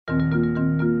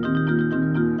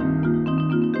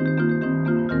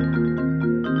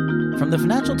From the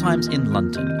Financial Times in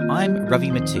London, I'm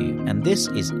Ravi Mattu, and this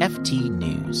is FT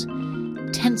News.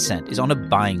 Tencent is on a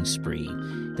buying spree.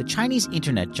 The Chinese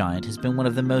internet giant has been one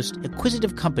of the most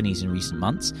acquisitive companies in recent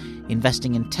months,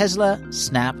 investing in Tesla,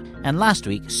 Snap, and last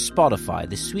week, Spotify,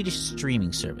 the Swedish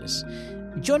streaming service.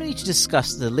 Joining me to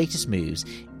discuss the latest moves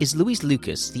is Louise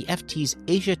Lucas, the FT's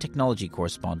Asia technology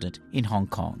correspondent in Hong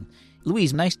Kong.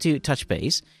 Louise, nice to touch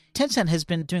base. Tencent has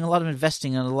been doing a lot of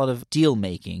investing and a lot of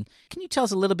deal-making. Can you tell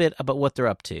us a little bit about what they're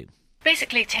up to?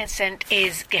 Basically, Tencent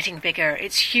is getting bigger.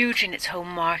 It's huge in its home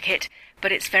market,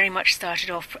 but it's very much started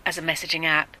off as a messaging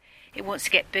app. It wants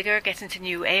to get bigger, get into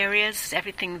new areas,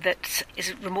 everything that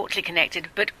is remotely connected,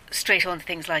 but straight on to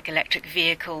things like electric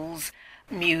vehicles,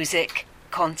 music,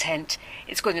 content.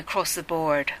 It's going across the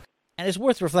board. And it's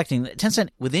worth reflecting that Tencent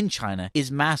within China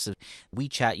is massive.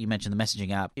 WeChat, you mentioned the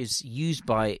messaging app, is used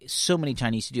by so many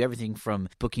Chinese to do everything from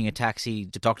booking a taxi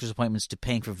to doctor's appointments to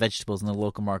paying for vegetables in the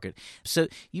local market. So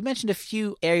you mentioned a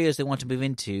few areas they want to move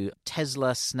into: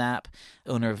 Tesla, Snap,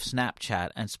 owner of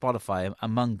Snapchat, and Spotify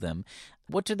among them.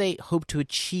 What do they hope to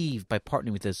achieve by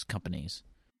partnering with those companies?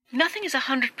 Nothing is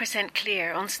 100%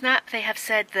 clear. On Snap, they have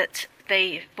said that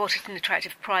they bought it at an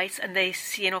attractive price and they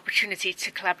see an opportunity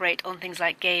to collaborate on things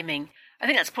like gaming. I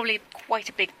think that's probably quite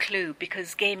a big clue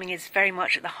because gaming is very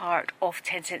much at the heart of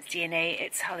Tencent's DNA.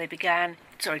 It's how they began.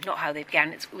 Sorry, not how they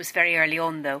began. It was very early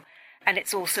on, though. And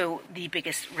it's also the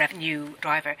biggest revenue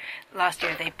driver. Last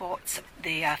year, they bought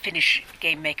the Finnish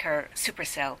game maker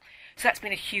Supercell. So that's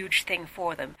been a huge thing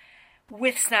for them.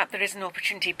 With Snap, there is an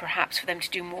opportunity perhaps for them to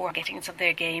do more, getting some of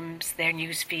their games, their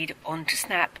newsfeed onto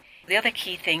Snap. The other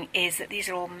key thing is that these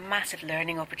are all massive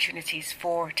learning opportunities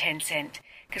for Tencent.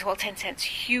 Because while Tencent's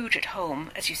huge at home,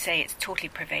 as you say, it's totally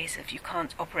pervasive. You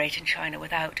can't operate in China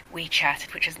without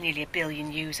WeChat, which has nearly 1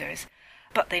 billion users.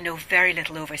 But they know very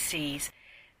little overseas.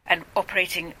 And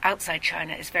operating outside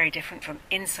China is very different from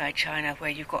inside China, where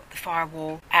you've got the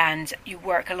firewall and you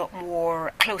work a lot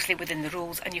more closely within the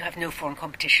rules and you have no foreign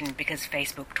competition because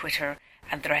Facebook, Twitter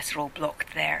and the rest are all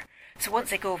blocked there. So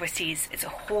once they go overseas, it's a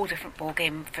whole different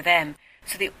ballgame for them.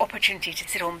 So the opportunity to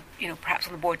sit on, perhaps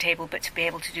on the board table, but to be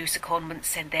able to do secondments,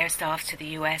 send their staff to the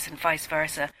US and vice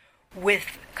versa,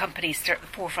 with companies at the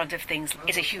forefront of things,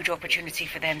 is a huge opportunity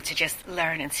for them to just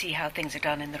learn and see how things are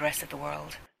done in the rest of the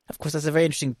world. Of course, that's a very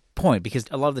interesting point because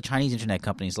a lot of the Chinese internet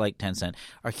companies like Tencent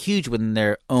are huge within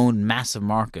their own massive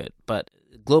market, but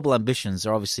global ambitions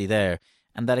are obviously there.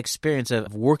 And that experience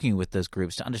of working with those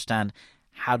groups to understand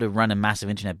how to run a massive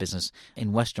internet business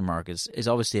in Western markets is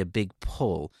obviously a big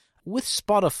pull. With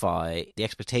Spotify, the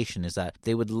expectation is that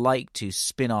they would like to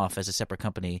spin off as a separate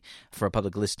company for a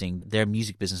public listing their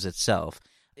music business itself.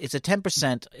 It's a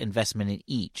 10% investment in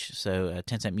each. So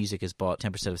Tencent Music has bought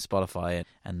 10% of Spotify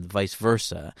and vice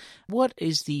versa. What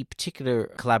is the particular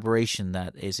collaboration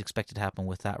that is expected to happen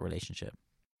with that relationship?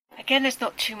 Again, there's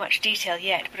not too much detail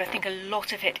yet, but I think a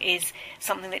lot of it is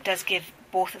something that does give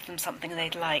both of them something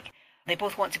they'd like. They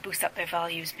both want to boost up their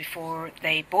values before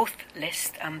they both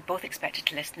list, both expected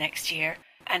to list next year.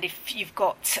 And if you've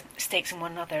got stakes in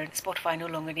one another, Spotify no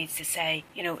longer needs to say,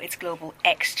 it's global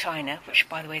ex-China, which,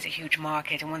 by the way, is a huge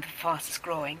market and one of the fastest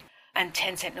growing. And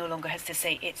Tencent no longer has to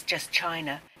say it's just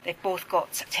China. They've both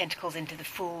got tentacles into the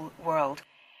full world.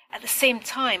 At the same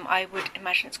time, I would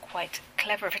imagine it's quite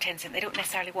clever for Tencent. They don't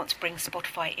necessarily want to bring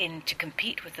Spotify in to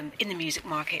compete with them in the music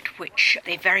market, which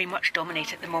they very much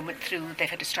dominate at the moment they've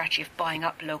had a strategy of buying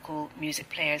up local music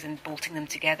players and bolting them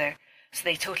together. So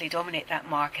they totally dominate that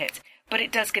market. But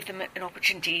it does give them an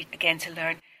opportunity, again, to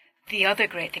learn. The other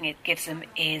great thing it gives them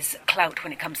is clout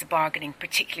when it comes to bargaining,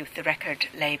 particularly with the record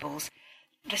labels.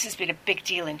 This has been a big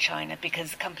deal in China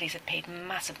because companies have paid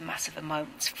massive, massive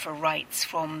amounts for rights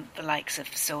from the likes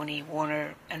of Sony,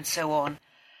 Warner, and so on.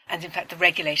 And in fact, the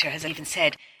regulator has even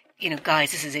said,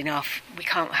 guys, this is enough. We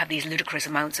can't have these ludicrous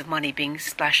amounts of money being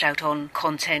splashed out on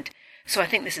content. So I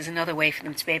think this is another way for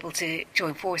them to be able to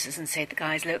join forces and say to the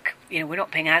guys, look, we're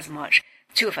not paying as much.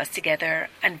 Two of us together,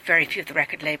 and very few of the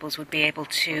record labels would be able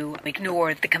to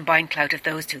ignore the combined clout of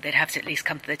those two. They'd have to at least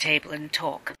come to the table and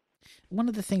talk. One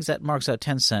of the things that marks out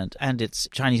Tencent and its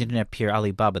Chinese internet peer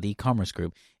Alibaba, the e-commerce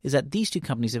group, is that these two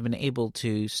companies have been able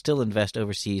to still invest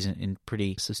overseas in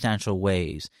pretty substantial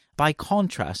ways. By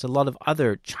contrast, a lot of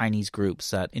other Chinese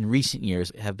groups that in recent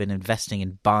years have been investing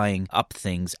in buying up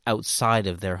things outside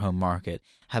of their home market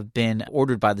have been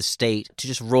ordered by the state to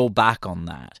just roll back on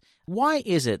that. Why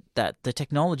is it that the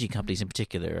technology companies in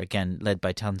particular, again led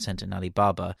by Tencent and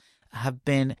Alibaba, have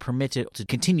been permitted to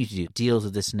continue to do deals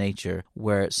of this nature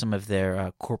where some of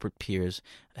their corporate peers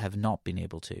have not been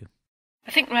able to?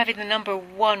 I think, Ravi, the number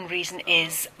one reason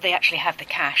is they actually have the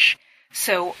cash.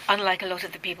 So unlike a lot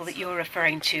of the people that you're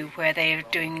referring to, where they are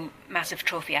doing massive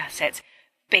trophy assets,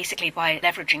 basically by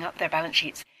leveraging up their balance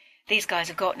sheets, these guys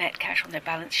have got net cash on their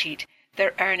balance sheet.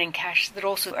 They're earning cash. They're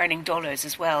also earning dollars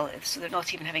as well. So they're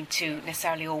not even having to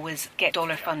necessarily always get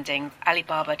dollar funding.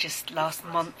 Alibaba just last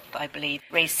month, I believe,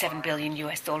 raised $7 billion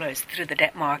through the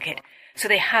debt market. So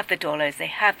they have the dollars, they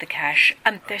have the cash,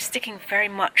 and they're sticking very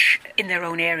much in their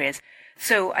own areas.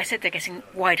 So I said they're getting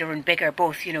wider and bigger,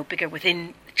 both, bigger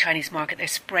within the Chinese market. They're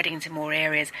spreading into more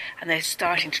areas and they're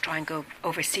starting to try and go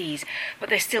overseas. But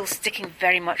they're still sticking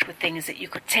very much with things that you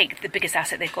could take the biggest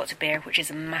asset they've got to bear, which is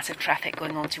a massive traffic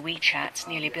going on to WeChat,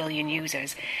 nearly 1 billion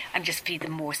users, and just feed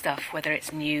them more stuff, whether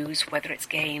it's news, whether it's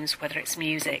games, whether it's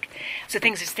music. So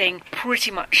things are staying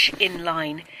pretty much in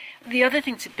line. The other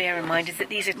thing to bear in mind is that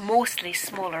these are mostly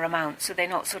smaller amounts, so they're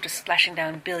not sort of splashing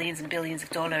down billions and billions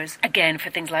of dollars, again, for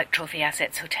things like trophy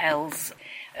assets, hotels,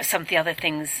 some of the other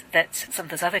things that some of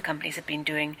those other companies have been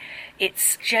doing.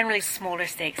 It's generally smaller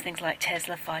stakes, things like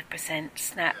Tesla 5%,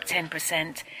 Snap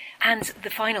 10%. And the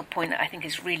final point that I think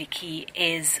is really key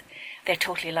is they're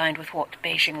totally aligned with what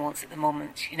Beijing wants at the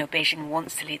moment. Beijing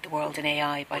wants to lead the world in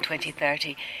AI by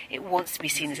 2030. It wants to be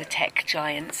seen as a tech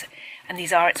giant. And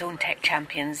these are its own tech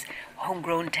champions,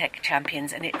 homegrown tech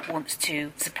champions, and it wants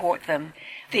to support them.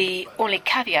 The only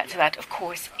caveat to that, of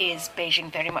course, is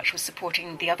Beijing very much was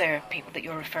supporting the other people that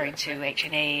you're referring to,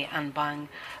 HNA, Anbang,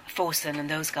 Fosun and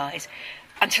those guys,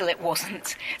 until it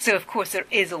wasn't. So, of course, there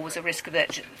is always a risk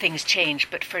that things change.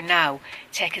 But for now,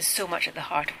 tech is so much at the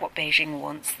heart of what Beijing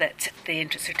wants that the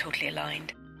interests are totally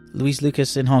aligned. Louise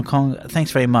Lucas in Hong Kong,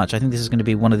 thanks very much. I think this is going to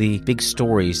be one of the big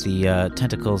stories, the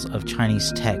tentacles of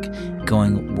Chinese tech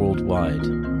going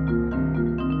worldwide.